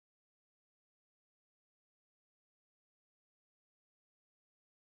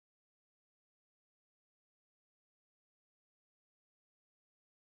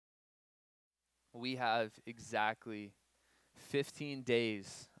we have exactly 15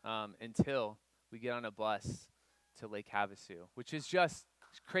 days until we get on a bus to Lake Havasu, which is just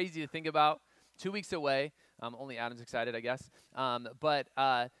crazy to think about. 2 weeks away. Only Adam's excited, I guess. But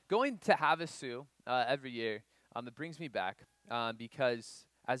going to Havasu every year, it brings me back because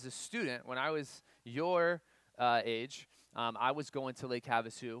as a student, when I was your age, I was going to Lake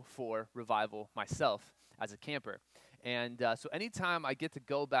Havasu for revival myself as a camper. And so anytime I get to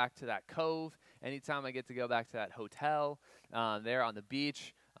go back to that cove, anytime I get to go back to that hotel there on the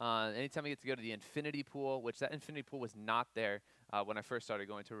beach, anytime I get to go to the infinity pool, which that infinity pool was not there when I first started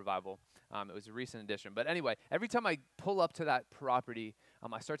going to revival. It was a recent addition. But anyway, every time I pull up to that property,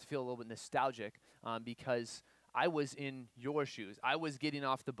 I start to feel a little bit nostalgic because I was in your shoes. I was getting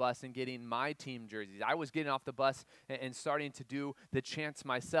off the bus and getting my team jerseys. I was getting off the bus and starting to do the chants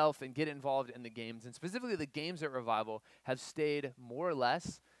myself and get involved in the games. And specifically the games at Revival have stayed more or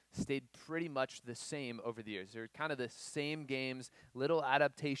less, stayed pretty much the same over the years. They're kind of the same games, little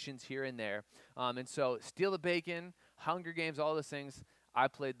adaptations here and there. And so Steal the Bacon, Hunger Games, all those things, I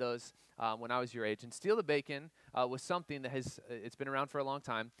played those when I was your age. And Steal the Bacon was something that it's been around for a long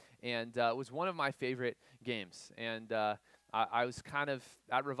time, and it was one of my favorite games. And I was kind of,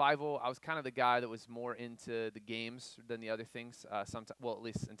 at Revival, I was kind of the guy that was more into the games than the other things, well, at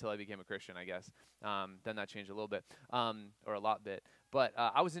least until I became a Christian, I guess. Then that changed a little bit, or a lot bit. But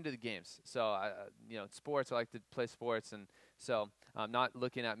I was into the games. So, sports, I like to play sports. And so not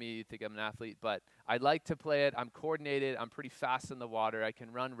looking at me, you think I'm an athlete, but I like to play it. I'm coordinated. I'm pretty fast in the water. I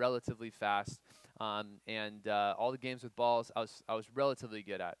can run relatively fast. And all the games with balls, I was relatively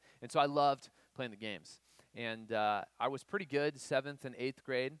good at. And so I loved playing the games. And I was pretty good, 7th and 8th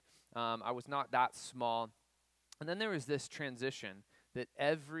grade. I was not that small. And then there was this transition that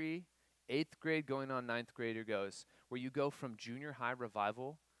every 8th grade going on 9th grader goes, where you go from junior high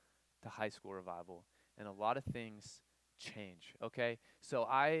revival to high school revival. And a lot of things change, okay? So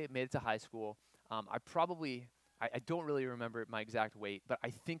I made it to high school. I don't really remember my exact weight, but I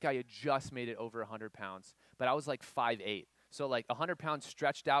think I had just made it over 100 pounds. But I was like 5'8". So like 100 pounds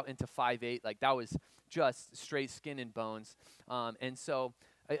stretched out into 5'8", like that was just straight skin and bones. And so,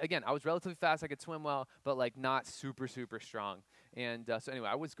 again, I was relatively fast. I could swim well, but like not super, super strong. And so anyway,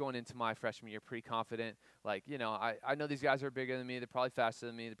 I was going into my freshman year pretty confident. Like, I know these guys are bigger than me. They're probably faster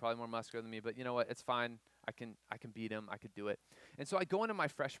than me. They're probably more muscular than me. But you know what? It's fine. I can beat them. I could do it. And so I go into my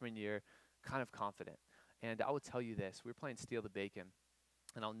freshman year kind of confident. And I will tell you this. We were playing Steal the Bacon.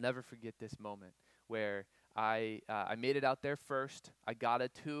 And I'll never forget this moment where I made it out there first. I got a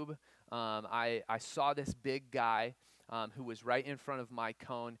tube. I saw this big guy who was right in front of my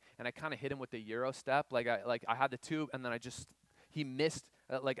cone, and I kind of hit him with the Euro step. I had the tube, and then he missed.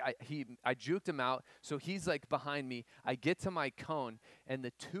 I juked him out, so he's like behind me. I get to my cone, and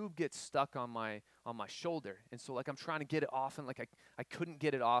the tube gets stuck on my shoulder, and so like I'm trying to get it off, and like I couldn't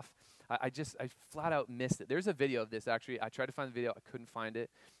get it off. I flat out missed it. There's a video of this actually. I tried to find the video, I couldn't find it.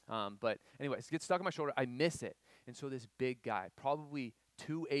 But anyways, it gets stuck on my shoulder. I miss it, and so this big guy, probably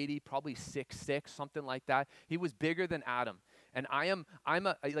 280, probably 6'6", something like that. He was bigger than Adam. And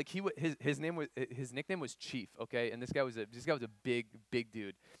his nickname was Chief, okay? And this guy was a big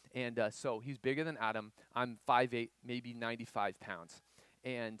dude. And so he's bigger than Adam. I'm 5'8", maybe 95 pounds.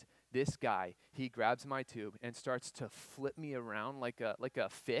 And this guy, he grabs my tube and starts to flip me around like a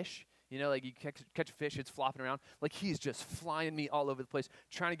fish. Like you catch a fish, it's flopping around. Like he's just flying me all over the place,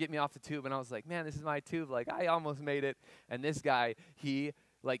 trying to get me off the tube. And I was like, man, this is my tube. Like I almost made it. And this guy,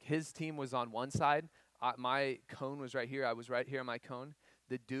 his team was on one side. My cone was right here. I was right here on my cone.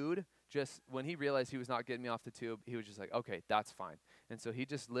 The dude when he realized he was not getting me off the tube, he was just like, okay, that's fine. And so he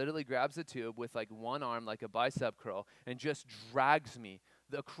just literally grabs the tube with like one arm, like a bicep curl, and just drags me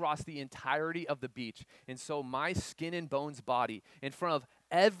across the entirety of the beach. And so my skin and bones body in front of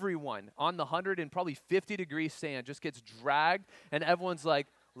everyone on the 100 and probably 50-degree sand just gets dragged, and everyone's like,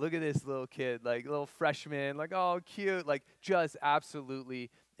 look at this little kid, like little freshman, like, oh, cute, like just absolutely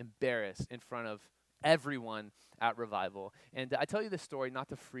embarrassed in front of everyone at Revival. And I tell you this story not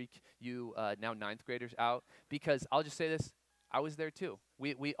to freak you now 9th graders out, because I'll just say this, I was there too.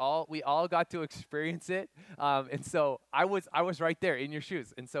 We all got to experience it, and so I was right there in your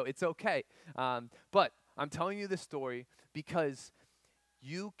shoes, and so it's okay. But I'm telling you this story because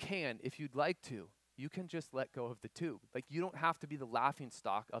you can, if you'd like to, you can just let go of the tube. Like you don't have to be the laughing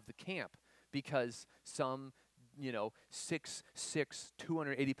stock of the camp because some 6'6",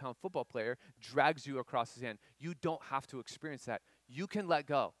 280-pound football player drags you across the sand. You don't have to experience that. You can let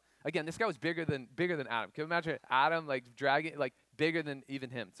go. Again, this guy was bigger than Adam. Can you imagine Adam like dragging, like bigger than even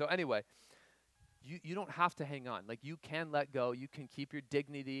him? So anyway, you don't have to hang on. Like, you can let go. You can keep your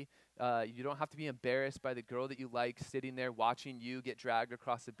dignity. You don't have to be embarrassed by the girl that you like sitting there watching you get dragged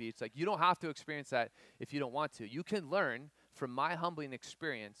across the beach. Like, you don't have to experience that if you don't want to. You can learn from my humbling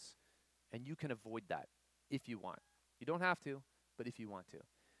experience, and you can avoid that if you want. You don't have to, but if you want to.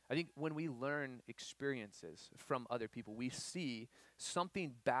 I think when we learn experiences from other people, we see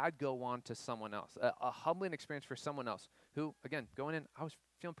something bad go on to someone else, a humbling experience for someone else who, again, going in, I was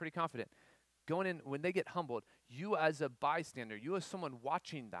feeling pretty confident. Going in, when they get humbled, you as a bystander, you as someone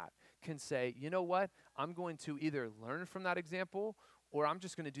watching that can say, you know what, I'm going to either learn from that example or I'm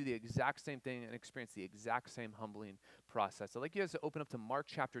just going to do the exact same thing and experience the exact same humbling process. I'd like you guys to open up to Mark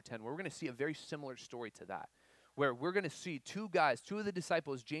chapter 10, where we're going to see a very similar story to that, where we're going to see two of the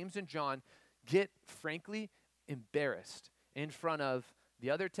disciples, James and John, get, frankly, embarrassed in front of the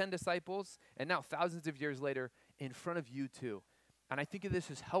other 10 disciples, and now thousands of years later, in front of you too. And I think this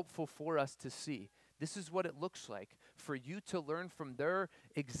is helpful for us to see. This is what it looks like for you to learn from their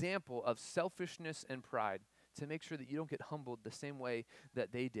example of selfishness and pride to make sure that you don't get humbled the same way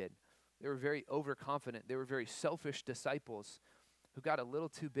that they did. They were very overconfident. They were very selfish disciples who got a little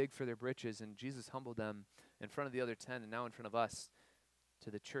too big for their britches, and Jesus humbled them in front of the other 10 and now in front of us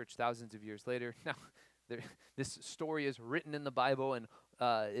to the church thousands of years later. Now, this story is written in the Bible, and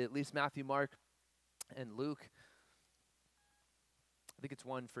at least Matthew, Mark, and Luke. I think it's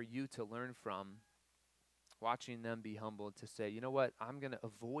one for you to learn from, watching them be humbled, to say, you know what, I'm going to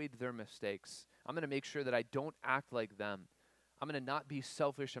avoid their mistakes. I'm going to make sure that I don't act like them. I'm going to not be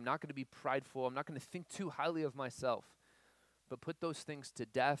selfish. I'm not going to be prideful. I'm not going to think too highly of myself, but put those things to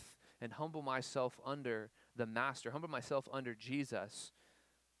death and humble myself under the Master, humble myself under Jesus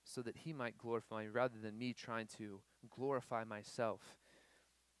so that he might glorify me rather than me trying to glorify myself.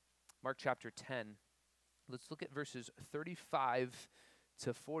 Mark chapter 10, let's look at verses 35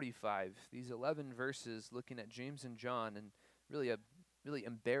 to 45. These 11 verses looking at James and John, and really a really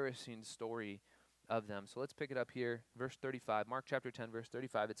embarrassing story of them. So let's pick it up here, verse 35. Mark chapter 10, verse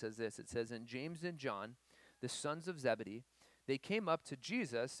 35, it says this. It says, "And James and John, the sons of Zebedee, they came up to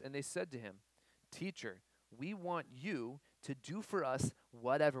Jesus and they said to him, 'Teacher, we want you to do for us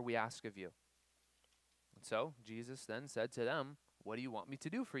whatever we ask of you.' And so Jesus then said to them, 'What do you want me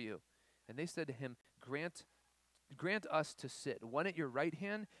to do for you?' And they said to him, 'Grant us to sit, one at your right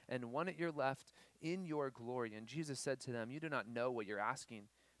hand and one at your left, in your glory.' And Jesus said to them, 'You do not know what you're asking.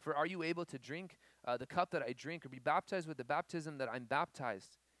 For are you able to drink the cup that I drink, or be baptized with the baptism that I'm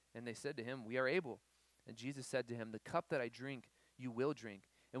baptized?' And they said to him, 'We are able.' And Jesus said to him, 'The cup that I drink, you will drink.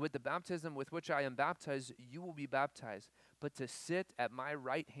 And with the baptism with which I am baptized, you will be baptized. But to sit at my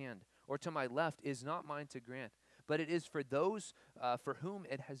right hand or to my left is not mine to grant, but it is for those for whom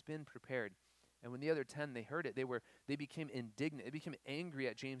it has been prepared.' And when the other 10, they heard it, they became indignant. They became angry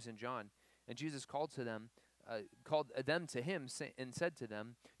at James and John. And Jesus called them to him and said to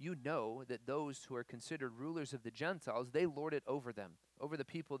them, 'You know that those who are considered rulers of the Gentiles, they lord it over them, over the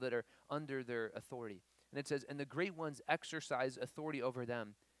people that are under their authority.' And it says, 'And the great ones exercise authority over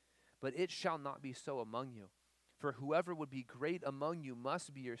them. But it shall not be so among you. For whoever would be great among you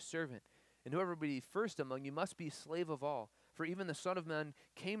must be your servant. And whoever would be first among you must be slave of all. For even the Son of Man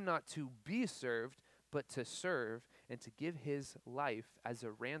came not to be served, but to serve, and to give his life as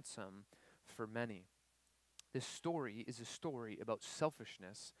a ransom for many.'" This story is a story about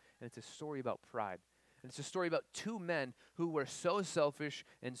selfishness, and it's a story about pride. And it's a story about two men who were so selfish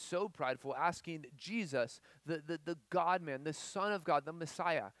and so prideful, asking Jesus, the God-man, the Son of God, the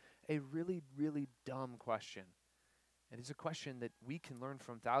Messiah, a really, really dumb question. And it's a question that we can learn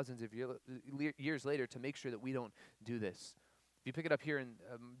from thousands of years later to make sure that we don't do this. If you pick it up here in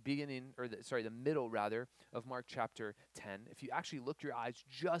the middle rather of Mark chapter 10, if you actually look your eyes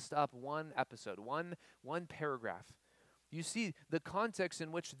just up one episode, one paragraph, you see the context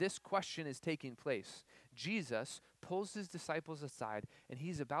in which this question is taking place. Jesus pulls his disciples aside, and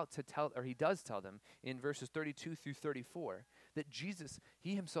he does tell them in verses 32 through 34 that Jesus,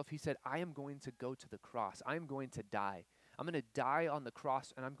 he said, "I am going to go to the cross. I am going to die. I'm going to die on the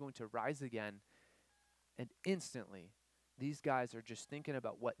cross, and I'm going to rise again." And instantly, these guys are just thinking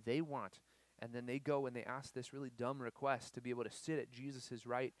about what they want, and then they go and they ask this really dumb request to be able to sit at Jesus'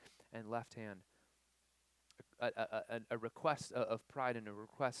 right and left hand. A request of pride and a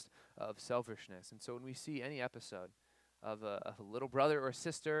request of selfishness. And so when we see any episode of a little brother or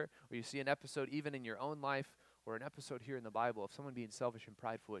sister, or you see an episode even in your own life, or an episode here in the Bible of someone being selfish and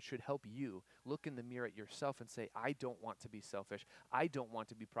prideful, it should help you look in the mirror at yourself and say, "I don't want to be selfish. I don't want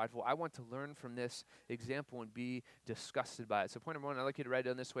to be prideful. I want to learn from this example and be disgusted by it." So point number one, I'd like you to write it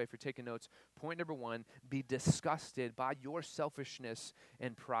down this way if you're taking notes. Point number one, be disgusted by your selfishness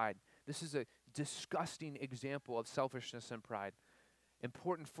and pride. This is disgusting example of selfishness and pride.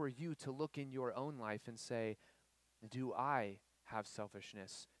 Important for you to look in your own life and say, do I have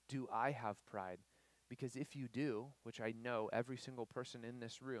selfishness? Do I have pride? Because if you do, which I know every single person in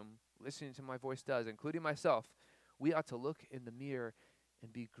this room listening to my voice does, including myself, we ought to look in the mirror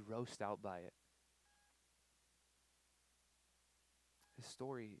and be grossed out by it. This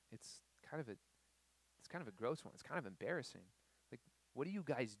story, it's kind of a gross one. It's kind of embarrassing. Like, what are you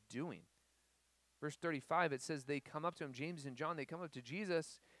guys doing? Verse 35, it says they come up to him, James and John, they come up to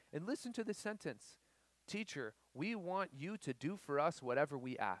Jesus, and listen to this sentence. Teacher, we want you to do for us whatever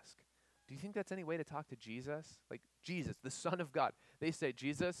we ask. Do you think that's any way to talk to Jesus? Like, Jesus, the Son of God. They say,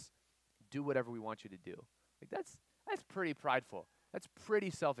 Jesus, do whatever we want you to do. Like, that's pretty prideful. That's pretty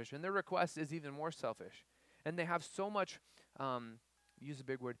selfish. And their request is even more selfish. And they have so much, use a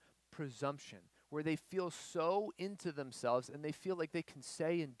big word, presumption, where they feel so into themselves and they feel like they can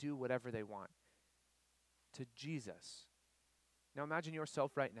say and do whatever they want to Jesus. Now imagine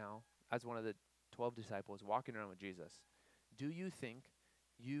yourself right now as one of the 12 disciples walking around with Jesus. Do you think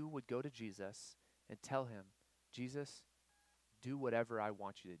you would go to Jesus and tell him, Jesus, do whatever I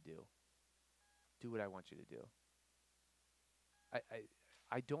want you to do? Do what I want you to do.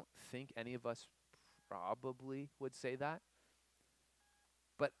 I don't think any of us probably would say that.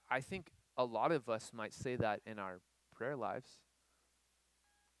 But I think a lot of us might say that in our prayer lives.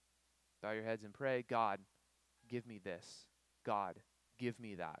 Bow your heads and pray, God, give me this. God, give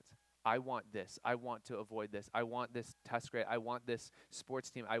me that. I want this. I want to avoid this. I want this test grade. I want this sports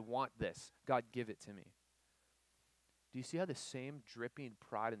team. I want this. God, give it to me. Do you see how the same dripping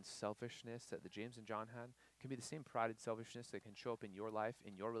pride and selfishness that the James and John had can be the same pride and selfishness that can show up in your life,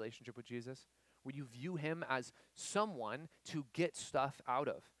 in your relationship with Jesus, where you view him as someone to get stuff out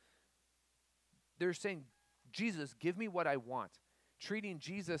of? They're saying, Jesus, give me what I want. Treating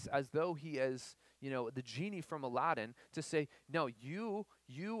Jesus as though he is, the genie from Aladdin, to say, no, you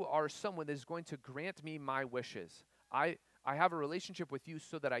are someone that is going to grant me my wishes. I have a relationship with you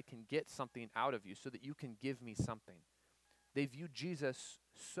so that I can get something out of you, so that you can give me something. They view Jesus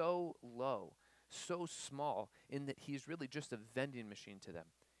so low, so small, in that he's really just a vending machine to them.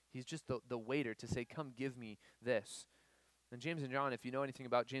 He's just the waiter to say, come give me this. And James and John, if you know anything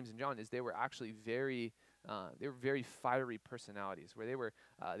about James and John, is they were actually very fiery personalities, where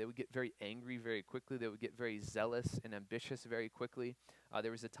they would get very angry very quickly. They would get very zealous and ambitious very quickly.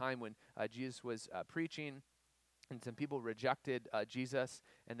 There was a time when Jesus was preaching, and some people rejected Jesus,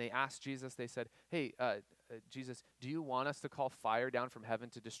 and they asked Jesus, they said, hey, Jesus, do you want us to call fire down from heaven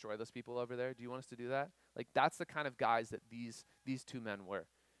to destroy those people over there? Do you want us to do that? Like, that's the kind of guys that these two men were.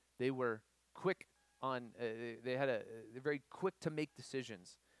 They were quick on, they're very quick to make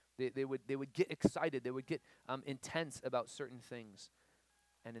decisions. They would get excited. They would get intense about certain things.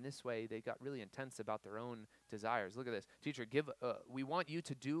 And in this way, they got really intense about their own desires. Look at this. Teacher, we want you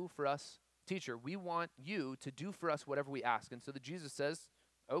to do for us. Teacher, we want you to do for us whatever we ask. And so Jesus says,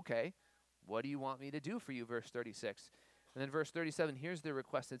 okay, what do you want me to do for you? Verse 36. And then verse 37, here's their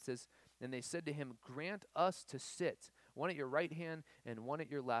request. It says, and they said to him, grant us to sit, one at your right hand and one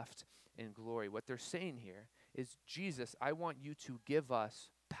at your left in glory. What they're saying here is, Jesus, I want you to give us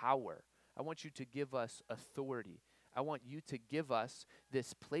power. I want you to give us authority. I want you to give us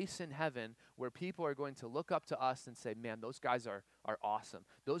this place in heaven where people are going to look up to us and say, man, those guys are awesome.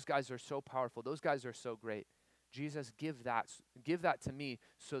 Those guys are so powerful. Those guys are so great. Jesus, give that to me,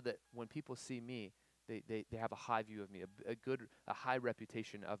 so that when people see me, they have a high view of me, a high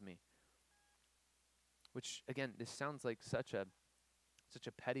reputation of me. Which, again, this sounds like such a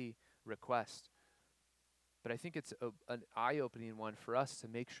petty request. But I think it's an eye-opening one for us to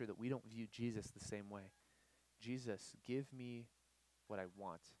make sure that we don't view Jesus the same way. Jesus, give me what I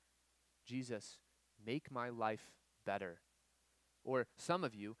want. Jesus, make my life better. Or some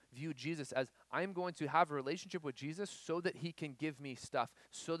of you view Jesus as, I'm going to have a relationship with Jesus so that he can give me stuff,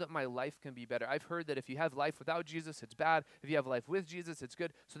 so that my life can be better. I've heard that if you have life without Jesus, it's bad. If you have life with Jesus, it's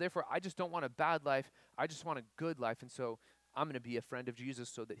good. So therefore, I just don't want a bad life. I just want a good life. And so I'm going to be a friend of Jesus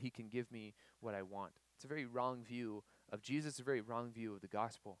so that he can give me what I want. It's a very wrong view of Jesus, a very wrong view of the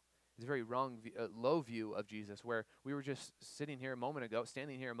gospel. It's a very wrong, low view of Jesus, where we were just standing here a moment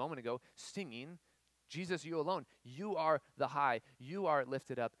ago, singing, Jesus, you alone. You are the high. You are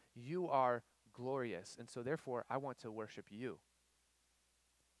lifted up. You are glorious. And so therefore, I want to worship you.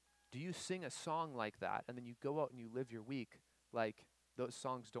 Do you sing a song like that, and then you go out and you live your week like those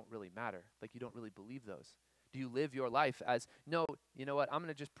songs don't really matter, like you don't really believe those? Do you live your life as, no, you know what, I'm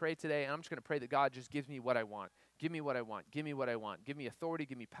going to just pray today, and I'm just going to pray that God just gives me what I want. Give me what I want. Give me what I want. Give me authority.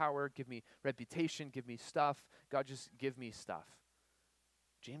 Give me power. Give me reputation. Give me stuff. God, just give me stuff.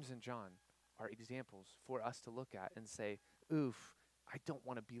 James and John are examples for us to look at and say, oof, I don't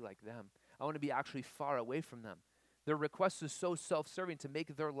want to be like them. I want to be actually far away from them. Their request is so self-serving to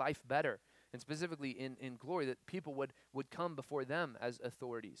make their life better, and specifically in glory, that people would come before them as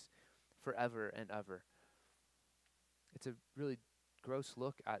authorities forever and ever. It's a really gross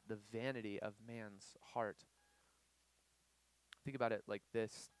look at the vanity of man's heart. Think about it like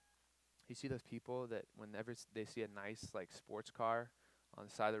this. You see those people that whenever they see a nice like sports car on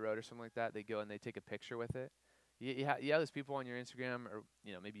the side of the road or something like that, they go and they take a picture with it. You have those people on your Instagram, or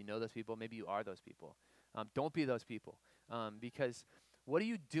maybe you know those people, maybe you are those people. Don't be those people, because what are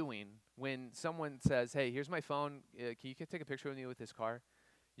you doing when someone says, "Hey, here's my phone. Can you take a picture of me with this car?"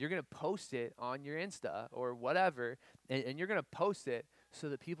 You're gonna post it on your Insta or whatever, and you're gonna post it so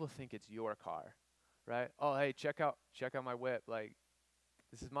that people think it's your car, right? Oh, hey, check out my whip. Like,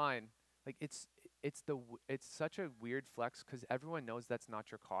 this is mine. Like, it's such a weird flex because everyone knows that's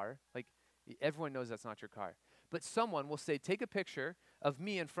not your car. Like, everyone knows that's not your car. But someone will say, take a picture of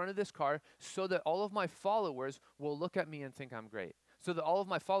me in front of this car so that all of my followers will look at me and think I'm great. So that all of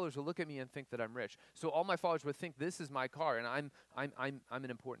my followers will look at me and think that I'm rich. So all my followers would think this is my car and I'm an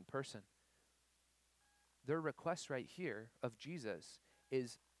important person. Their request right here of Jesus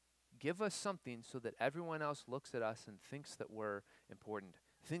is, give us something so that everyone else looks at us and thinks that we're important,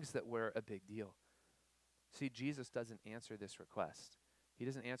 thinks that we're a big deal. See, Jesus doesn't answer this request. He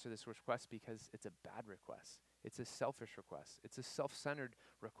doesn't answer this request because it's a bad request. It's a selfish request. It's a self-centered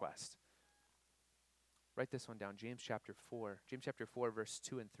request. Write this one down, James chapter 4. James chapter 4, verse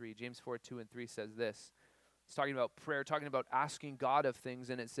 2 and 3. James 4, 2 and 3 says this. It's talking about prayer, talking about asking God of things,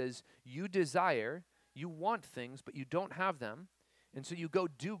 and it says, you want things, but you don't have them, and so you go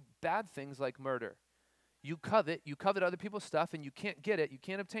do bad things like murder. You covet other people's stuff, and you can't get it, you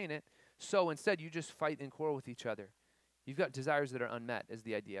can't obtain it, so instead you just fight and quarrel with each other. You've got desires that are unmet, is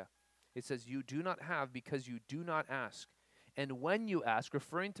the idea. It says, you do not have because you do not ask. And when you ask,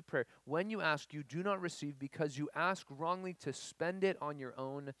 referring to prayer, when you ask, you do not receive because you ask wrongly to spend it on your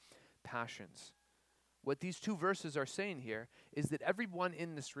own passions. What these two verses are saying here is that everyone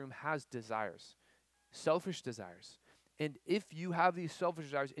in this room has desires, selfish desires. And if you have these selfish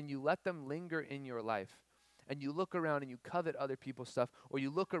desires and you let them linger in your life, and you look around and you covet other people's stuff, or you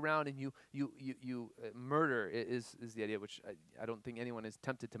look around and you murder is the idea, which I don't think anyone is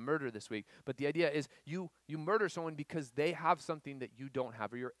tempted to murder this week, but the idea is you murder someone because they have something that you don't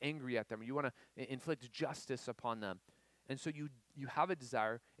have, or you're angry at them, or you want to inflict justice upon them. And so you have a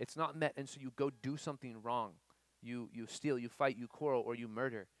desire, it's not met, and so you go do something wrong. You steal, you fight, you quarrel, or you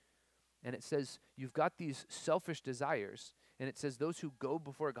murder. And it says you've got these selfish desires, and it says those who go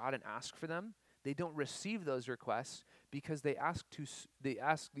before God and ask for them, they don't receive those requests because they ask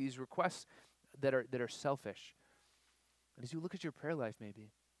these requests that are selfish. And as you look at your prayer life, maybe,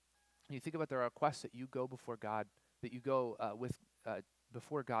 and you think about the requests that you go before God, that you go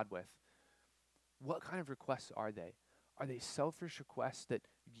before God with, what kind of requests are they? Are they selfish requests that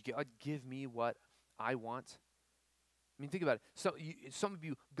God, give me what I want? I mean, think about it. So some of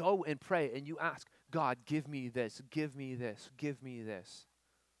you go and pray and you ask, God, give me this, give me this, give me this.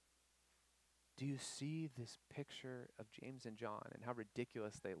 Do you see this picture of James and John and how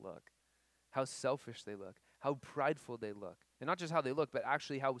ridiculous they look? How selfish they look, how prideful they look. And not just how they look, but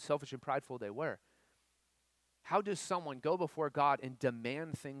actually how selfish and prideful they were. How does someone go before God and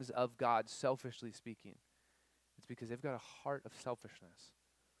demand things of God, selfishly speaking? It's because they've got a heart of selfishness.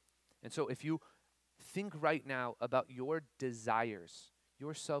 And so if you think right now about your desires,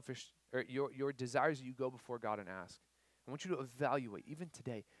 your selfish, or your desires that you go before God and ask, I want you to evaluate, even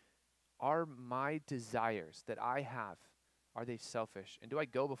today, are my desires that I have, are they selfish? And do I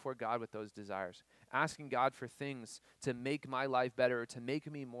go before God with those desires? Asking God for things to make my life better, or to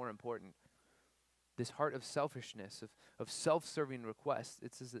make me more important. This heart of selfishness, of self-serving requests,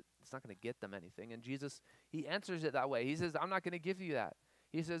 it says that it's not going to get them anything. And Jesus, he answers it that way. He says, I'm not going to give you that.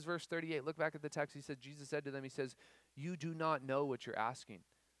 He says, verse 38, look back at the text. He said, Jesus said to them, he says, you do not know what you're asking.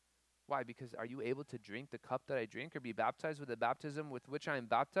 Why? Because are you able to drink the cup that I drink, or be baptized with the baptism with which I am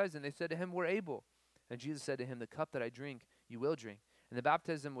baptized? And they said to him, we're able. And Jesus said to him, the cup that I drink, you will drink. And the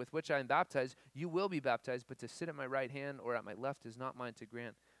baptism with which I am baptized, you will be baptized. But to sit at my right hand or at my left is not mine to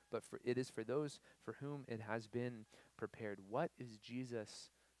grant, but it is for those for whom it has been prepared. What is Jesus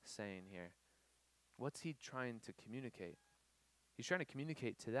saying here? What's he trying to communicate? He's trying to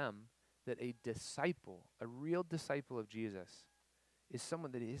communicate to them that a disciple, a real disciple of Jesus, is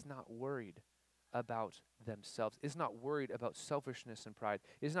someone that is not worried about themselves, is not worried about selfishness and pride,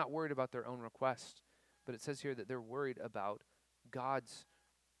 is not worried about their own request. But it says here that they're worried about God's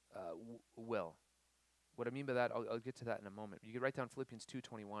will. What I mean by that, I'll get to that in a moment. You can write down Philippians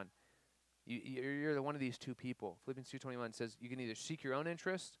 2:21. You're the one of these two people. Philippians 2:21 says you can either seek your own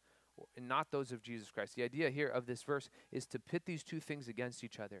interest and not those of Jesus Christ. The idea here of this verse is to pit these two things against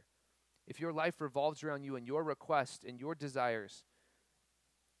each other. If your life revolves around you and your requests and your desires,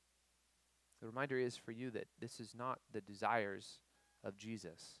 the reminder is for you that this is not the desires of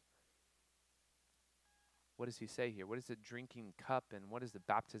Jesus. What does he say here? What is the drinking cup and what is the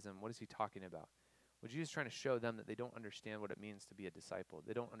baptism? What is he talking about? Well, Jesus is trying to show them that they don't understand what it means to be a disciple.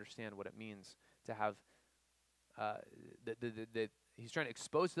 They don't understand what it means to have, he's trying to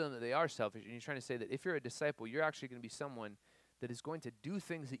expose to them that they are selfish. And he's trying to say that if you're a disciple, you're actually going to be someone that is going to do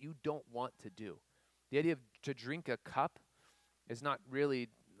things that you don't want to do. The idea of to drink a cup is not really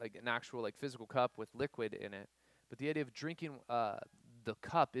like an actual like physical cup with liquid in it. But the idea of drinking the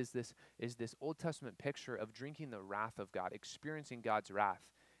cup is this Old Testament picture of drinking the wrath of God, experiencing God's wrath.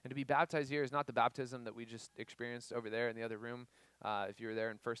 And to be baptized here is not the baptism that we just experienced over there in the other room. If you were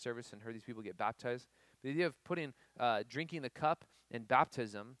there in first service and heard these people get baptized. The idea of putting drinking the cup and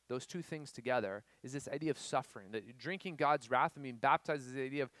baptism, those two things together, is this idea of suffering. That drinking God's wrath and being baptized is the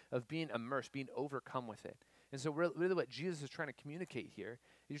idea of being immersed, being overcome with it. And so really what Jesus is trying to communicate here,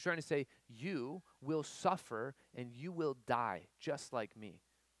 he's trying to say, you will suffer and you will die just like me.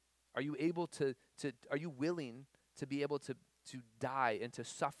 Are you able are you willing to be able to die and to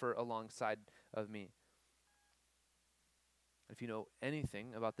suffer alongside of me? If you know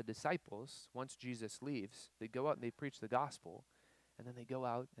anything about the disciples, once Jesus leaves, they go out and they preach the gospel, and then they go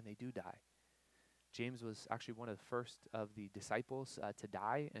out and they do die. James was actually one of the first of the disciples to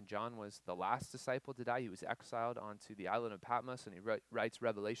die, and John was the last disciple to die. He was exiled onto the island of Patmos, and he writes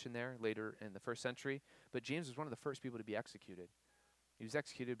Revelation there later in the first century. But James was one of the first people to be executed. He was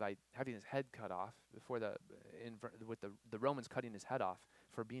executed by having his head cut off with the Romans cutting his head off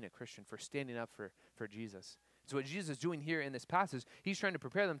for being a Christian, for standing up for Jesus. So what Jesus is doing here in this passage, he's trying to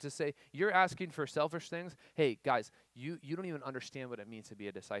prepare them to say, you're asking for selfish things. Hey, guys, you don't even understand what it means to be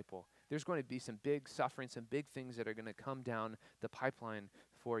a disciple. There's going to be some big suffering, some big things that are going to come down the pipeline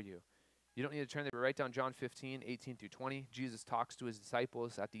for you. You don't need to turn there, but write down John 15, 18 through 20. Jesus talks to his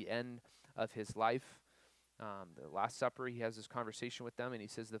disciples at the end of his life. The Last Supper, he has this conversation with them, and he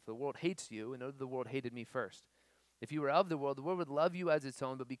says, if the world hates you, know that the world hated me first. If you were of the world would love you as its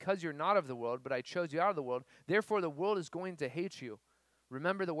own, but because you're not of the world, but I chose you out of the world, therefore the world is going to hate you.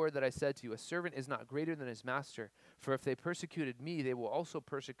 Remember the word that I said to you, a servant is not greater than his master. For if they persecuted me, they will also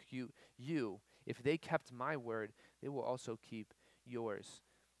persecute you. If they kept my word, they will also keep yours.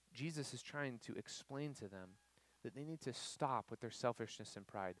 Jesus is trying to explain to them that they need to stop with their selfishness and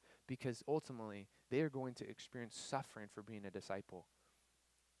pride, because ultimately they are going to experience suffering for being a disciple.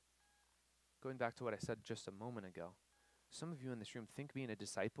 Going back to what I said just a moment ago, some of you in this room think being a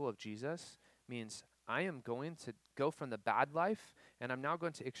disciple of Jesus means I am going to go from the bad life and I'm now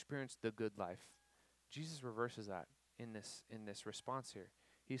going to experience the good life. Jesus reverses that in this response here.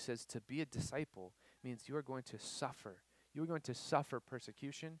 He says to be a disciple means you are going to suffer. You are going to suffer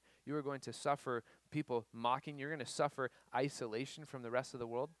persecution. You are going to suffer people mocking. You're going to suffer isolation from the rest of the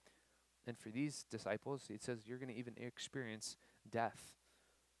world. And for these disciples, it says you're going to even experience death.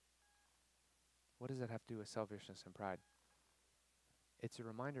 What does that have to do with selfishness and pride? It's a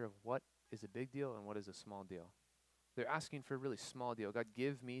reminder of what is a big deal and what is a small deal. They're asking for a really small deal. God,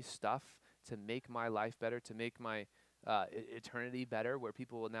 give me stuff to make my life better, to make my eternity better, where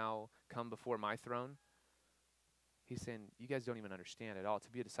people will now come before my throne. He's saying, you guys don't even understand at all.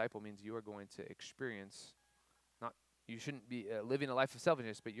 To be a disciple means you are going to experience, you shouldn't be living a life of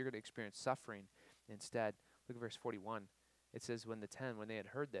selfishness, but you're going to experience suffering instead. Look at verse 41. It says, when they had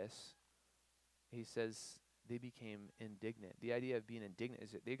heard this, he says they became indignant. The idea of being indignant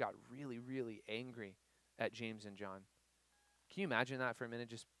is that they got really, really angry at James and John. Can you imagine that for a minute?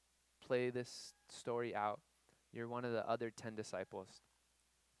 Just play this story out. You're one of the other 10 disciples,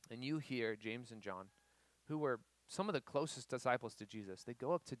 and you hear James and John, who were some of the closest disciples to Jesus. They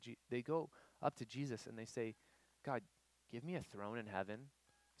go up to Jesus and they say, God, give me a throne in heaven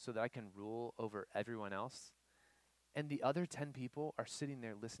so that I can rule over everyone else. And the other 10 people are sitting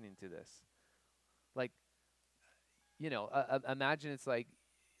there listening to this. Like, imagine it's like,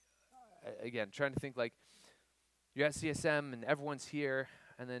 again, trying to think like you're at CSM and everyone's here,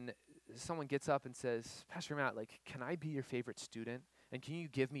 and then someone gets up and says, Pastor Matt, like, can I be your favorite student? And can you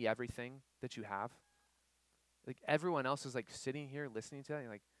give me everything that you have? Like, everyone else is like sitting here listening to that, and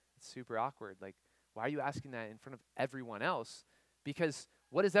you're like, it's super awkward. Like, why are you asking that in front of everyone else? Because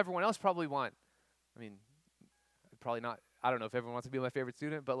what does everyone else probably want? I mean, probably not. I don't know if everyone wants to be my favorite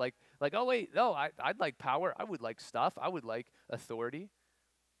student, but like, oh wait, no, I'd like power. I would like stuff. I would like authority.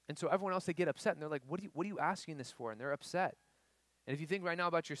 And so everyone else, they get upset and they're like, what are you asking this for? And they're upset. And if you think right now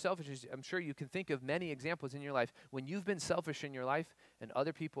about your selfishness, I'm sure you can think of many examples in your life when you've been selfish in your life and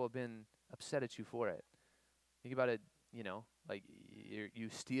other people have been upset at you for it. Think about it, like you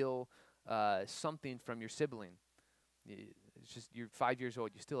steal something from your sibling. It's just you're 5 years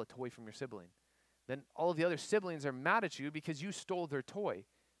old, you steal a toy from your sibling. Then all of the other siblings are mad at you because you stole their toy,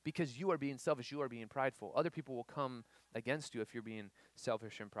 because you are being selfish, you are being prideful. Other people will come against you if you're being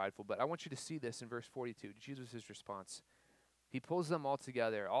selfish and prideful. But I want you to see this in verse 42, Jesus' response. He pulls them all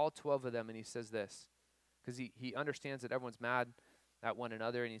together, all 12 of them, and he says this, because he understands that everyone's mad at one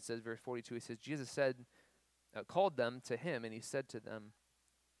another, and he says, verse 42, he says, Jesus called them to him, and he said to them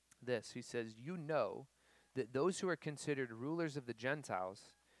this. He says, you know that those who are considered rulers of the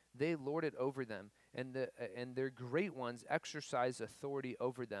Gentiles, they lord it over them, and their great ones exercise authority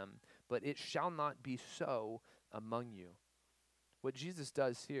over them, but it shall not be so among you. What Jesus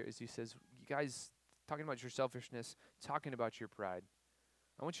does here is he says, you guys, talking about your selfishness, talking about your pride,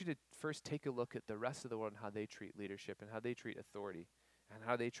 I want you to first take a look at the rest of the world and how they treat leadership and how they treat authority and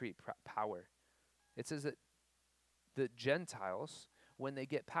how they treat power. It says that the Gentiles, when they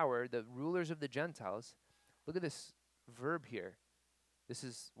get power, the rulers of the Gentiles, look at this verb here. This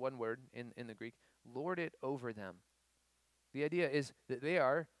is one word in the Greek, lord it over them. The idea is that they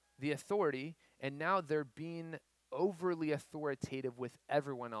are the authority, and now they're being overly authoritative with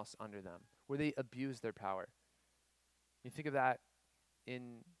everyone else under them, where they abuse their power. You think of that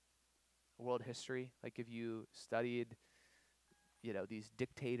in world history, like if you studied, these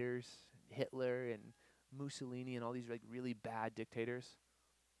dictators, Hitler and Mussolini and all these like really bad dictators.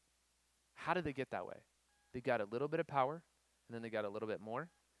 How did they get that way? They got a little bit of power, and then they got a little bit more,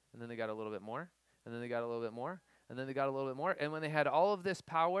 and then they got a little bit more, and then they got a little bit more, and then they got a little bit more. And when they had all of this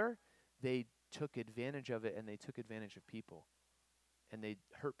power, they took advantage of it, and they took advantage of people. And they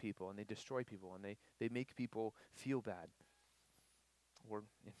hurt people, and they destroy people, and they make people feel bad. Or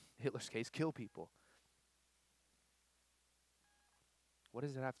in Hitler's case, kill people. What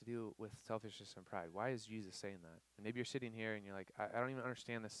does it have to do with selfishness and pride? Why is Jesus saying that? And maybe you're sitting here and you're like, I don't even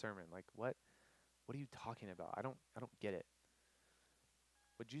understand this sermon. Like, what are you talking about? I don't get it.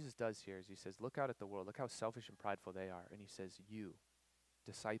 What Jesus does here is he says, look out at the world. Look how selfish and prideful they are. And he says, you,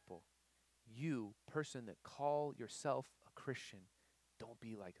 disciple, you, person that call yourself a Christian, don't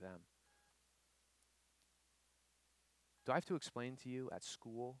be like them. Do I have to explain to you at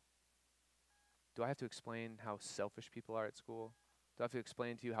school? Do I have to explain how selfish people are at school? Do I have to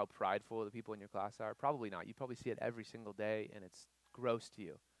explain to you how prideful the people in your class are? Probably not. You probably see it every single day, and it's gross to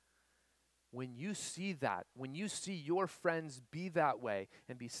you. When you see that, when you see your friends be that way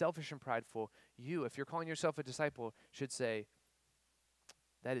and be selfish and prideful, you, if you're calling yourself a disciple, should say,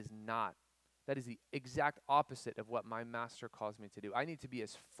 that is the exact opposite of what my master calls me to do. I need to be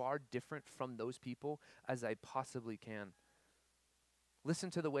as far different from those people as I possibly can.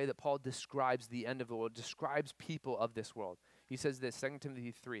 Listen to the way that Paul describes the end of the world, describes people of this world. He says this, 2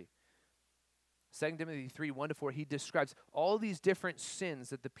 Timothy 3. 2 Timothy 3, 1-4, he describes all these different sins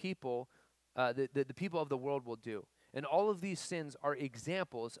that the people of the world will do. And all of these sins are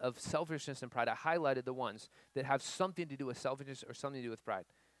examples of selfishness and pride. I highlighted the ones that have something to do with selfishness or something to do with pride.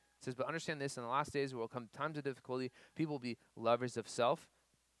 It says, but understand this, in the last days there will come times of difficulty. People will be lovers of self.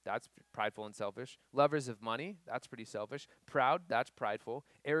 That's prideful and selfish. Lovers of money. That's pretty selfish. Proud. That's prideful.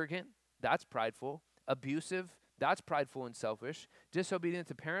 Arrogant. That's prideful. Abusive. That's prideful and selfish. Disobedient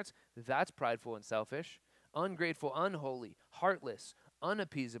to parents. That's prideful and selfish. Ungrateful, unholy, heartless,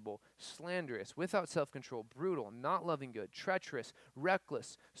 unappeasable, slanderous, without self-control, brutal, not loving good, treacherous,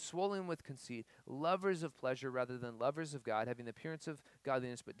 reckless, swollen with conceit, lovers of pleasure rather than lovers of God, having the appearance of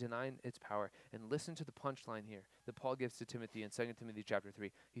godliness but denying its power. And listen to the punchline here that Paul gives to Timothy in 2 Timothy chapter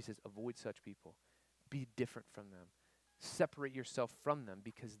 3. He says, avoid such people. Be different from them. Separate yourself from them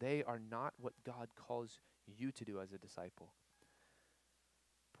because they are not what God calls you to do as a disciple.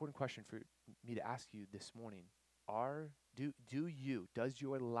 Important question for me to ask you this morning. Does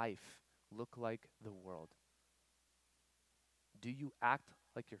your life look like the world? Do you act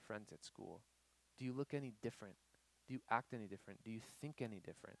like your friends at school? Do you look any different? Do you act any different? Do you think any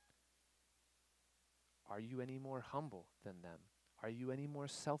different? Are you any more humble than them? Are you any more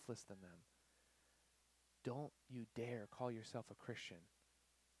selfless than them? Don't you dare call yourself a Christian,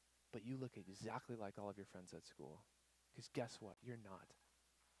 but you look exactly like all of your friends at school. Because guess what? You're not.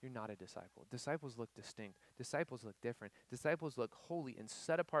 You're not a disciple. Disciples look distinct. Disciples look different. Disciples look holy and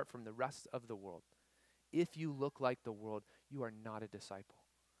set apart from the rest of the world. If you look like the world, you are not a disciple.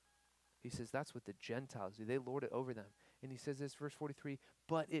 He says that's what the Gentiles do. They lord it over them. And he says this, verse 43,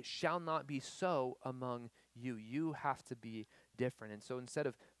 but it shall not be so among you. You have to be different. And so instead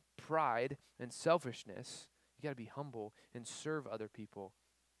of pride and selfishness, You got to be humble and serve other people.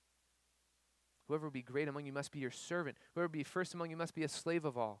 Whoever will be great among you must be your servant. Whoever will be first among you must be a slave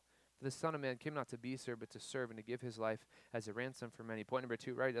of all. For the Son of Man came not to be served, but to serve and to give his life as a ransom for many. Point number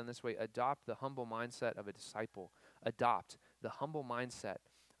 2, write it down this way. Adopt the humble mindset of a disciple. Adopt the humble mindset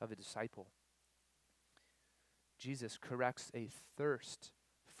of a disciple. Jesus corrects a thirst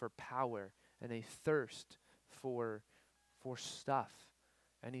for power and a thirst for stuff.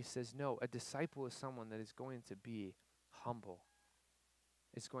 And he says, no, a disciple is someone that is going to be humble.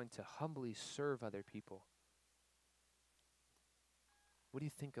 Is going to humbly serve other people. What do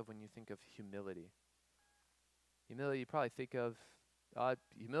you think of when you think of humility? Humility, you probably think of,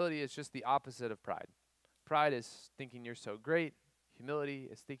 humility is just the opposite of pride. Pride is thinking you're so great. Humility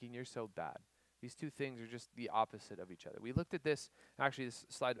is thinking you're so bad. These two things are just the opposite of each other. We looked at this, actually this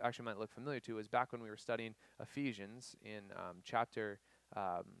slide actually might look familiar to, is back when we were studying Ephesians in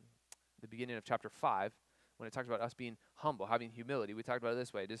the beginning of chapter 5, when it talks about us being humble, having humility. We talked about it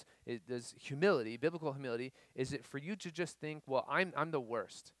this way. Does humility, biblical humility, is it for you to just think, well, I'm the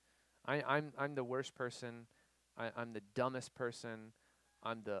worst. I'm the worst person. I'm the dumbest person.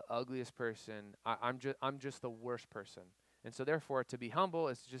 I'm the ugliest person. I'm just the worst person. And so therefore, to be humble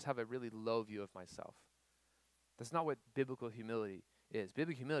is to just have a really low view of myself. That's not what biblical humility is.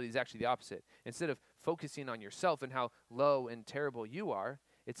 Biblical humility is actually the opposite. Instead of focusing on yourself and how low and terrible you are,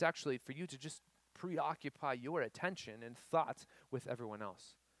 it's actually for you to just preoccupy your attention and thoughts with everyone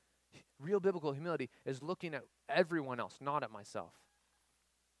else. Real biblical humility is looking at everyone else, not at myself.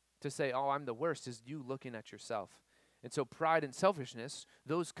 To say, oh, I'm the worst, is you looking at yourself. And so pride and selfishness,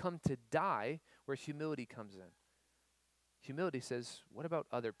 those come to die where humility comes in. Humility says, what about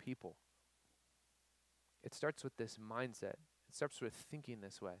other people? It starts with this mindset. It starts with thinking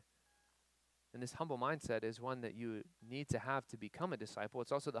this way. And this humble mindset is one that you need to have to become a disciple.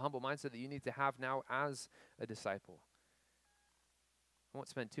 It's also the humble mindset that you need to have now as a disciple. I won't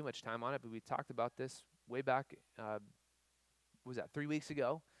spend too much time on it, but we talked about this way back, what was that, 3 weeks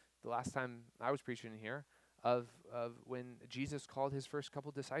ago, the last time I was preaching here, of when Jesus called his first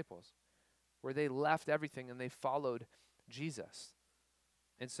couple disciples, where they left everything and they followed Jesus.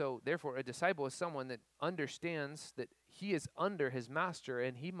 And so, therefore, a disciple is someone that understands that he is under his master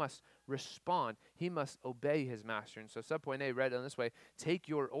and he must respond. He must obey his master. And so, subpoint A read it this way: take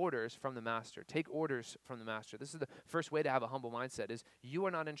your orders from the master. Take orders from the master. This is the first way to have a humble mindset: is you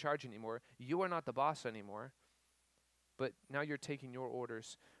are not in charge anymore. You are not the boss anymore. But now you're taking your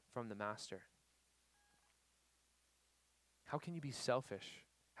orders from the master. How can you be selfish?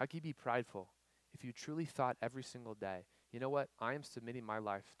 How can you be prideful if you truly thought every single day, you know what? I am submitting my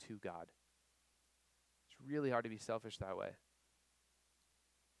life to God. It's really hard to be selfish that way.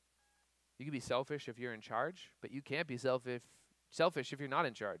 You can be selfish if you're in charge, but you can't be selfish if you're not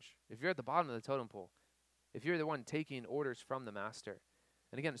in charge. If you're at the bottom of the totem pole, if you're the one taking orders from the master.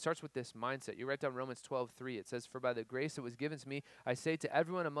 And again, it starts with this mindset. You write down Romans 12:3. It says, for by the grace that was given to me, I say to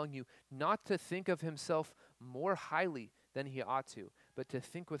everyone among you, not to think of himself more highly than he ought to, but to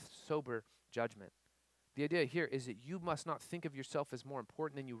think with sober judgment. The idea here is that you must not think of yourself as more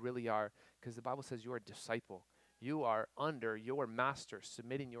important than you really are, because the Bible says you are a disciple. You are under your master,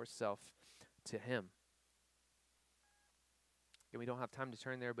 submitting yourself to him. And we don't have time to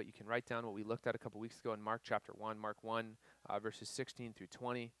turn there, but you can write down what we looked at a couple weeks ago in Mark chapter 1. Mark 1, verses 16 through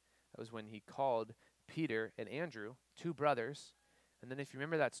 20. That was when he called Peter and Andrew, two brothers. And then if you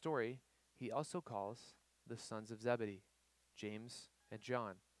remember that story, he also calls the sons of Zebedee, James and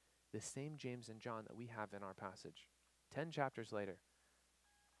John. The same James and John that we have in our passage. 10 chapters later,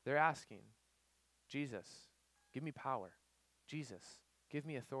 they're asking, Jesus, give me power. Jesus, give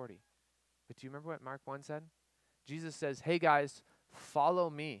me authority. But do you remember what Mark 1 said? Jesus says, hey guys, follow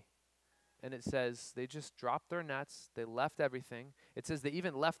me. And it says they just dropped their nets. They left everything. It says they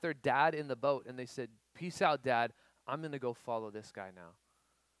even left their dad in the boat and they said, peace out, Dad. I'm going to go follow this guy now.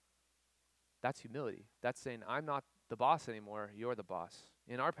 That's humility. That's saying, I'm not the boss anymore. You're the boss.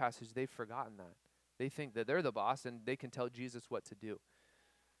 In our passage, they've forgotten that. They think that they're the boss and they can tell Jesus what to do.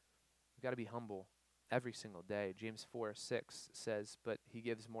 We've got to be humble every single day. James 4:6 says, but he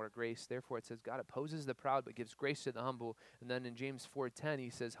gives more grace. Therefore, it says, God opposes the proud but gives grace to the humble. And then in James 4:10,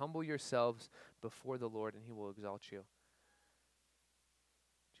 he says, humble yourselves before the Lord and he will exalt you.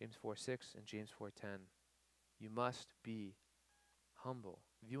 James 4:6 and James 4:10. You must be humble,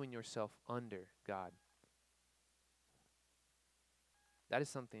 viewing yourself under God. That is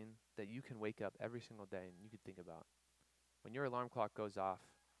something that you can wake up every single day and you can think about. When your alarm clock goes off,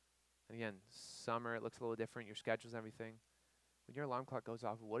 and again, summer, it looks a little different, your schedules and everything. When your alarm clock goes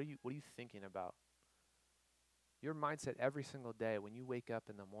off, what are you thinking about? Your mindset every single day when you wake up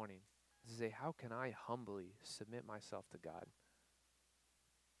in the morning, To say, how can I humbly submit myself to God?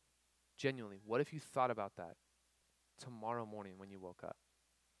 Genuinely, what if you thought about that tomorrow morning when you woke up?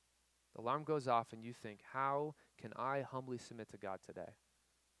 The alarm goes off and you think, how can I humbly submit to God today?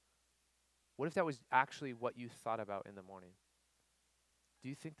 What if that was actually what you thought about in the morning? Do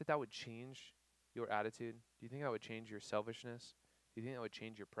you think that that would change your attitude? Do you think that would change your selfishness? Do you think that would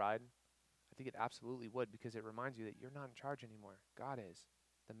change your pride? I think it absolutely would, because it reminds you that you're not in charge anymore. God is.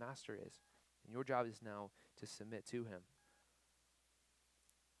 The master is. And your job is now to submit to him.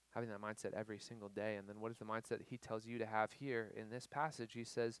 Having that mindset every single day. And then what is the mindset that he tells you to have here in this passage? He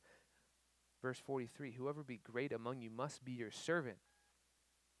says, verse 43, whoever be great among you must be your servant.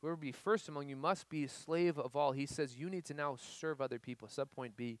 Whoever be first among you must be a slave of all. He says you need to now serve other people.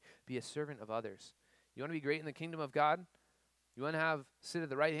 Subpoint B, be a servant of others. You want to be great in the kingdom of God? You want to sit at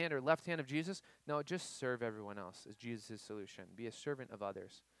the right hand or left hand of Jesus? No, just serve everyone else is Jesus' solution. Be a servant of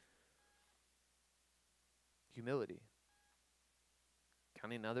others. Humility.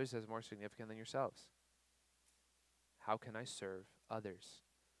 Counting others as more significant than yourselves. How can I serve others?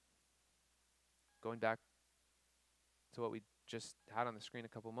 Going back to what we just had on the screen a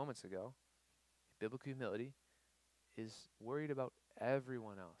couple moments ago, biblical humility is worried about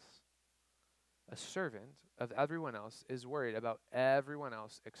everyone else. A servant of everyone else is worried about everyone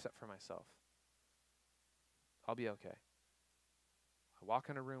else except for myself. I'll be okay. I walk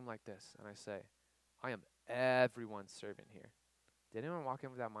in a room like this and I say, I am everyone's servant here. Did anyone walk in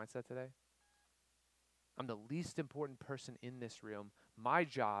with that mindset today? I'm the least important person in this room. My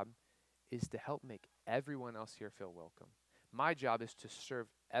job is to help make everyone else here feel welcome. My job is to serve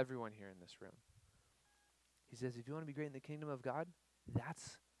everyone here in this room. He says, if you want to be great in the kingdom of God,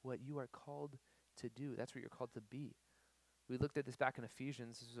 that's what you are called to do. That's what you're called to be. We looked at this back in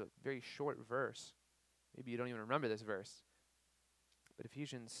Ephesians. This is a very short verse. Maybe you don't even remember this verse. But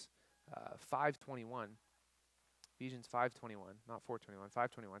Ephesians 5:21, Ephesians 5:21, not 4:21,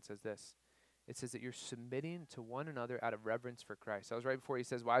 5:21 says this. It says that you're submitting to one another out of reverence for Christ. That was right before he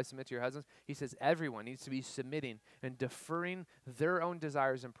says, wives, submit to your husbands. He says everyone needs to be submitting and deferring their own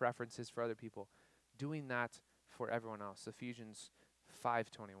desires and preferences for other people. Doing that for everyone else. Ephesians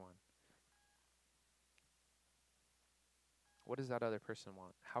 5:21. What does that other person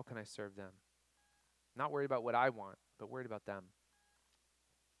want? How can I serve them? Not worried about what I want, but worried about them.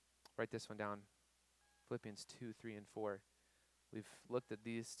 Write this one down. Philippians 2:3 and 4. We've looked at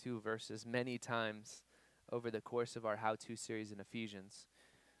these two verses many times over the course of our how-to series in Ephesians.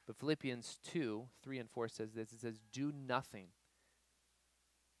 But Philippians 2:3 and 4 says this. It says, do nothing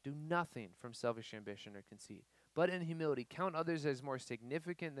from selfish ambition or conceit, but in humility count others as more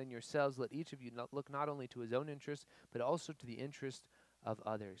significant than yourselves. Let each of you look not only to his own interest, but also to the interest of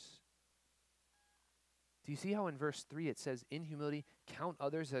others. Do you see how in verse 3 it says, in humility, count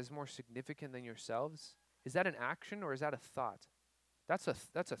others as more significant than yourselves? Is that an action or is that a thought? That's a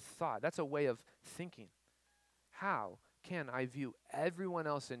thought. That's a way of thinking. How can I view everyone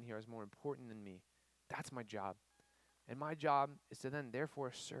else in here as more important than me? That's my job. And my job is to then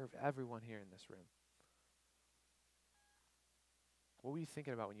therefore serve everyone here in this room. What were you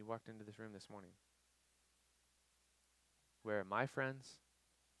thinking about when you walked into this room this morning? Where are my friends?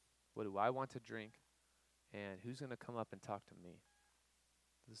 What do I want to drink? And who's going to come up and talk to me?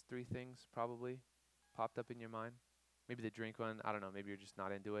 Those three things probably popped up in your mind. Maybe the drink one, I don't know. Maybe you're just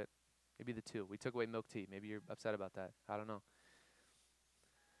not into it. Maybe the two. We took away milk tea. Maybe you're upset about that. I don't know.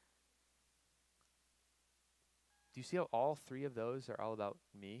 Do you see how all three of those are all about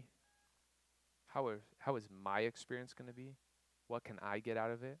me? How is my experience going to be? What can I get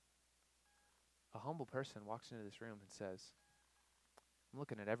out of it? A humble person walks into this room and says, I'm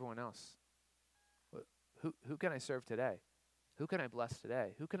looking at everyone else. Who can I serve today? Who can I bless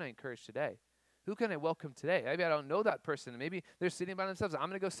today? Who can I encourage today? Who can I welcome today? Maybe I don't know that person. Maybe they're sitting by themselves. I'm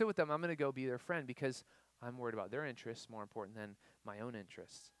going to go sit with them. I'm going to go be their friend because I'm worried about their interests more important than my own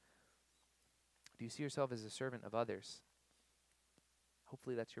interests. Do you see yourself as a servant of others?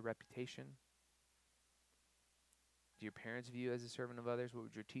 Hopefully that's your reputation. Do your parents view you as a servant of others? What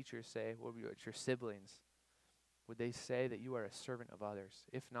would your teachers say? What would your siblings? Would they say that you are a servant of others?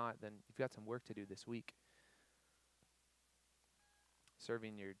 If not, then you've got some work to do this week.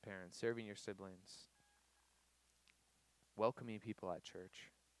 Serving your parents, serving your siblings, welcoming people at church.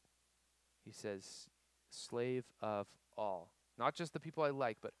 He says, slave of all. Not just the people I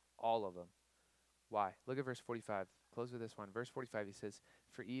like, but all of them. Why? Look at verse 45. Close with this one. Verse 45, he says,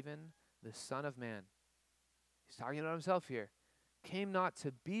 for even the Son of Man, he's talking about himself here, came not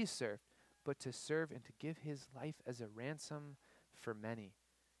to be served, but to serve and to give his life as a ransom for many.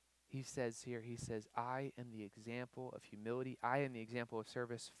 He says here, I am the example of humility. I am the example of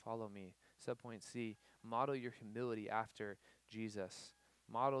service. Follow me. Subpoint C, model your humility after Jesus.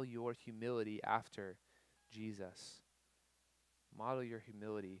 Model your humility after Jesus. Model your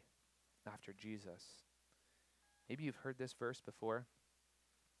humility after Jesus. Maybe you've heard this verse before.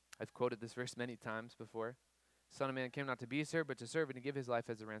 I've quoted this verse many times before. Son of Man came not to be served, but to serve and to give his life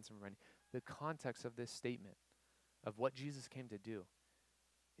as a ransom for many. The context of this statement, of what Jesus came to do,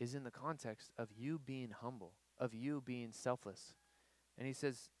 is in the context of you being humble, of you being selfless. And he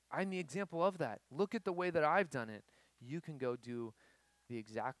says, I'm the example of that. Look at the way that I've done it. You can go do the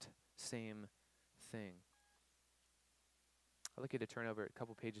exact same thing. I'd like you to turn over a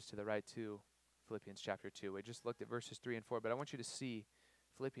couple pages to the right to Philippians chapter 2. I just looked at verses 3 and 4, but I want you to see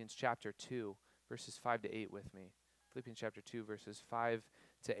Philippians chapter 2, verses 5 to 8 with me. Philippians chapter 2, verses 5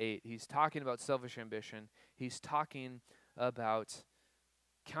 to 8. He's talking about selfish ambition. He's talking about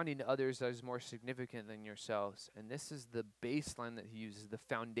counting others as more significant than yourselves. And this is the baseline that he uses, the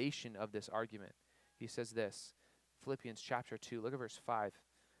foundation of this argument. He says this, Philippians chapter 2, look at verse 5.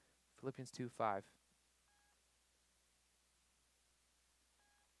 Philippians 2, 5.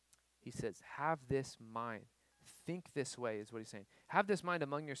 He says, have this mind. Think this way is what he's saying. Have this mind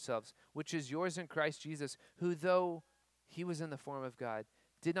among yourselves, which is yours in Christ Jesus, who though he was in the form of God,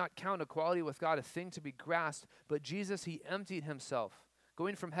 did not count equality with God a thing to be grasped, but Jesus, he emptied himself,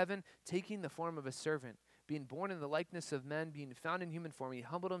 going from heaven, taking the form of a servant, being born in the likeness of men, being found in human form, he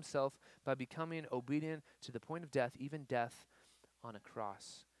humbled himself by becoming obedient to the point of death, even death on a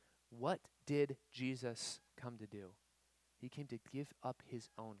cross. What did Jesus come to do? He came to give up his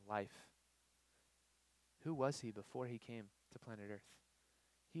own life. Who was he before he came to planet Earth?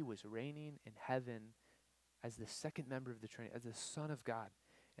 He was reigning in heaven as the second member of the Trinity, as the Son of God.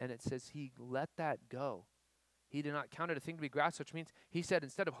 And it says he let that go. He did not count it a thing to be grasped, which means he said,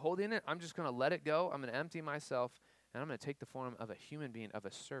 instead of holding it, I'm just going to let it go. I'm going to empty myself, and I'm going to take the form of a human being, of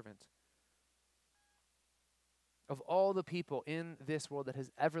a servant. Of all the people in this world that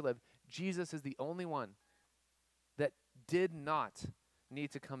has ever lived, Jesus is the only one that did not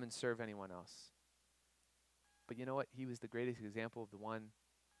need to come and serve anyone else. But you know what? He was the greatest example of the one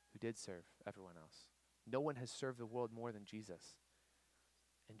who did serve everyone else. No one has served the world more than Jesus.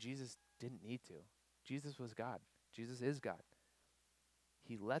 And Jesus didn't need to. Jesus was God. Jesus is God.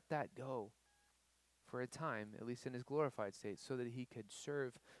 He let that go for a time, at least in his glorified state, so that he could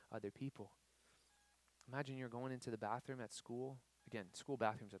serve other people. Imagine you're going into the bathroom at school. Again, school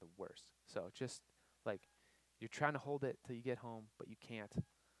bathrooms are the worst. So just like you're trying to hold it till you get home, but you can't.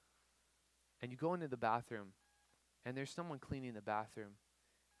 And you go into the bathroom, and there's someone cleaning the bathroom,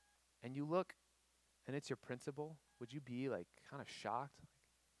 and you look, and it's your principal. Would you be like kind of shocked?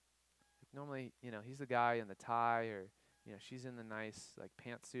 Like normally, you know, he's the guy in the tie, or you know, she's in the nice like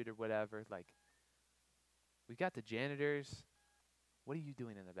pantsuit or whatever. Like, we got the janitors. What are you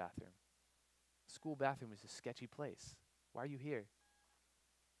doing in the bathroom? School bathroom is a sketchy place. Why are you here?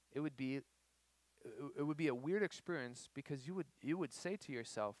 It would be a weird experience, because you would say to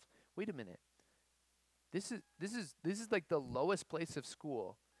yourself, wait a minute. This is like the lowest place of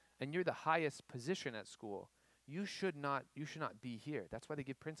school, and you're the highest position at school. You should not be here. That's why they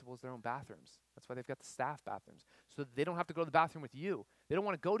give principals their own bathrooms. That's why they've got the staff bathrooms, so they don't have to go to the bathroom with you. They don't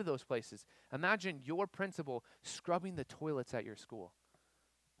want to go to those places. Imagine your principal scrubbing the toilets at your school.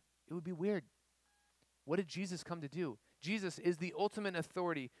 It would be weird. What did Jesus come to do? Jesus is the ultimate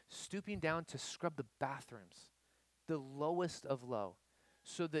authority, stooping down to scrub the bathrooms, the lowest of low,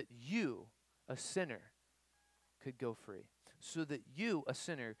 so that you, a sinner, could go free, so that you, a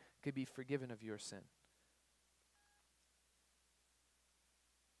sinner, could be forgiven of your sin.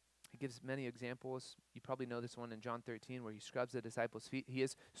 He gives many examples. You probably know this one in John 13, where he scrubs the disciples' feet. He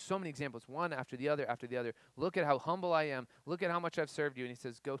has so many examples, one after the other after the other. Look at how humble I am. Look at how much I've served you. And he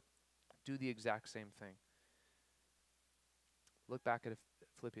says, go do the exact same thing. Look back at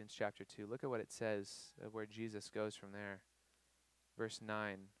Philippians chapter 2. Look at what it says, where Jesus goes from there. Verse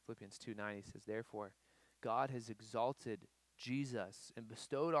 9, Philippians 2:9, he says, therefore, God has exalted Jesus and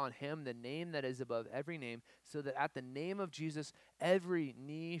bestowed on him the name that is above every name, so that at the name of Jesus, every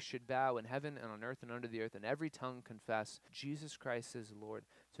knee should bow in heaven and on earth and under the earth, and every tongue confess Jesus Christ is Lord,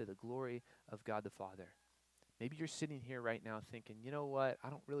 to the glory of God the Father. Maybe you're sitting here right now thinking, you know what? I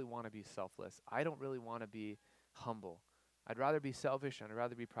don't really want to be selfless. I don't really want to be humble. I'd rather be selfish and I'd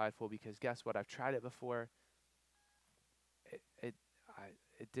rather be prideful, because guess what? I've tried it before.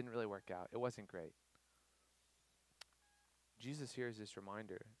 It didn't really work out. It wasn't great. Jesus here is this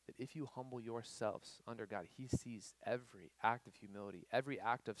reminder that if you humble yourselves under God, he sees every act of humility, every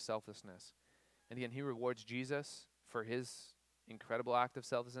act of selflessness. And again, he rewards Jesus for his incredible act of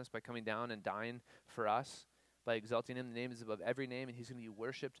selflessness by coming down and dying for us, by exalting him. The name is above every name, and he's going to be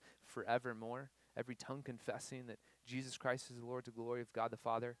worshipped forevermore. Every tongue confessing that Jesus Christ is the Lord, to glory of God the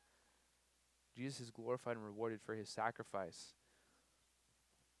Father. Jesus is glorified and rewarded for his sacrifice.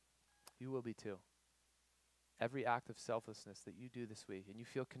 You will be too. Every act of selflessness that you do this week, and you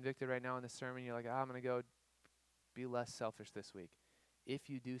feel convicted right now in the sermon, you're like, I'm going to go be less selfish this week. If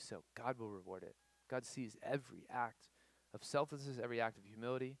you do so, God will reward it. God sees every act of selflessness, every act of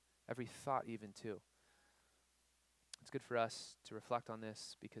humility, every thought even too. It's good for us to reflect on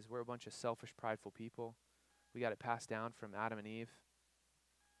this because we're a bunch of selfish, prideful people. We got it passed down from Adam and Eve.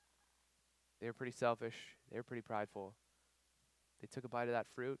 They were pretty selfish. They were pretty prideful. They took a bite of that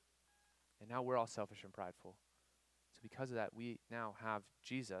fruit, and now we're all selfish and prideful. So because of that, we now have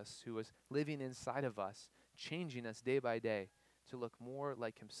Jesus, who is living inside of us, changing us day by day to look more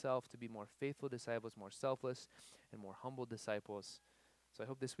like himself, to be more faithful disciples, more selfless, and more humble disciples. So I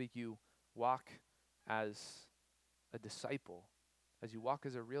hope this week you walk as a disciple, as you walk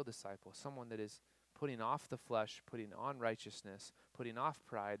as a real disciple, someone that is putting off the flesh, putting on righteousness, putting off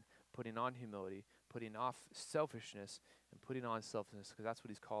pride, putting on humility, putting off selfishness, and putting on selflessness, because that's what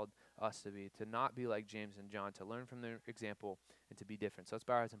he's called us to be, to not be like James and John, to learn from their example and to be different. So let's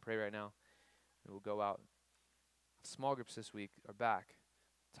bow our heads and pray right now, and we'll go out. Small groups this week are back.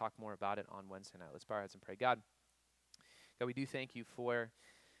 Talk more about it on Wednesday night. Let's bow our heads and pray. God, we do thank you for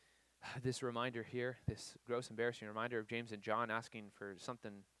this reminder here, this gross, embarrassing reminder of James and John asking for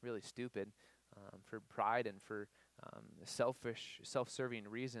something really stupid, for pride and for selfish, self-serving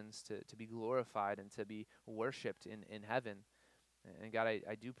reasons to be glorified and to be worshipped in heaven. And God,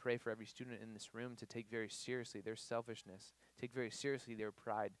 I do pray for every student in this room to take very seriously their selfishness, take very seriously their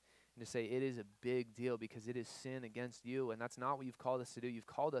pride, and to say it is a big deal because it is sin against you, and that's not what you've called us to do. You've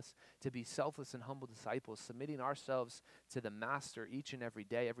called us to be selfless and humble disciples, submitting ourselves to the Master each and every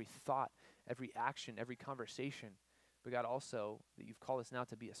day, every thought, every action, every conversation. But God, also that you've called us now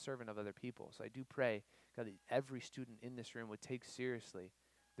to be a servant of other people. So I do pray, God, that every student in this room would take seriously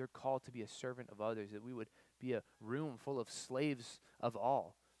their call to be a servant of others, that we would be a room full of slaves of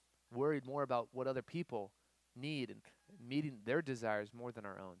all, worried more about what other people need and meeting their desires more than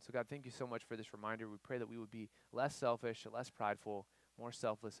our own. So God, thank you so much for this reminder. We pray that we would be less selfish, less prideful, more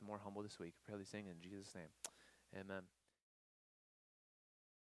selfless, and more humble this week. I pray these things in Jesus' name. Amen.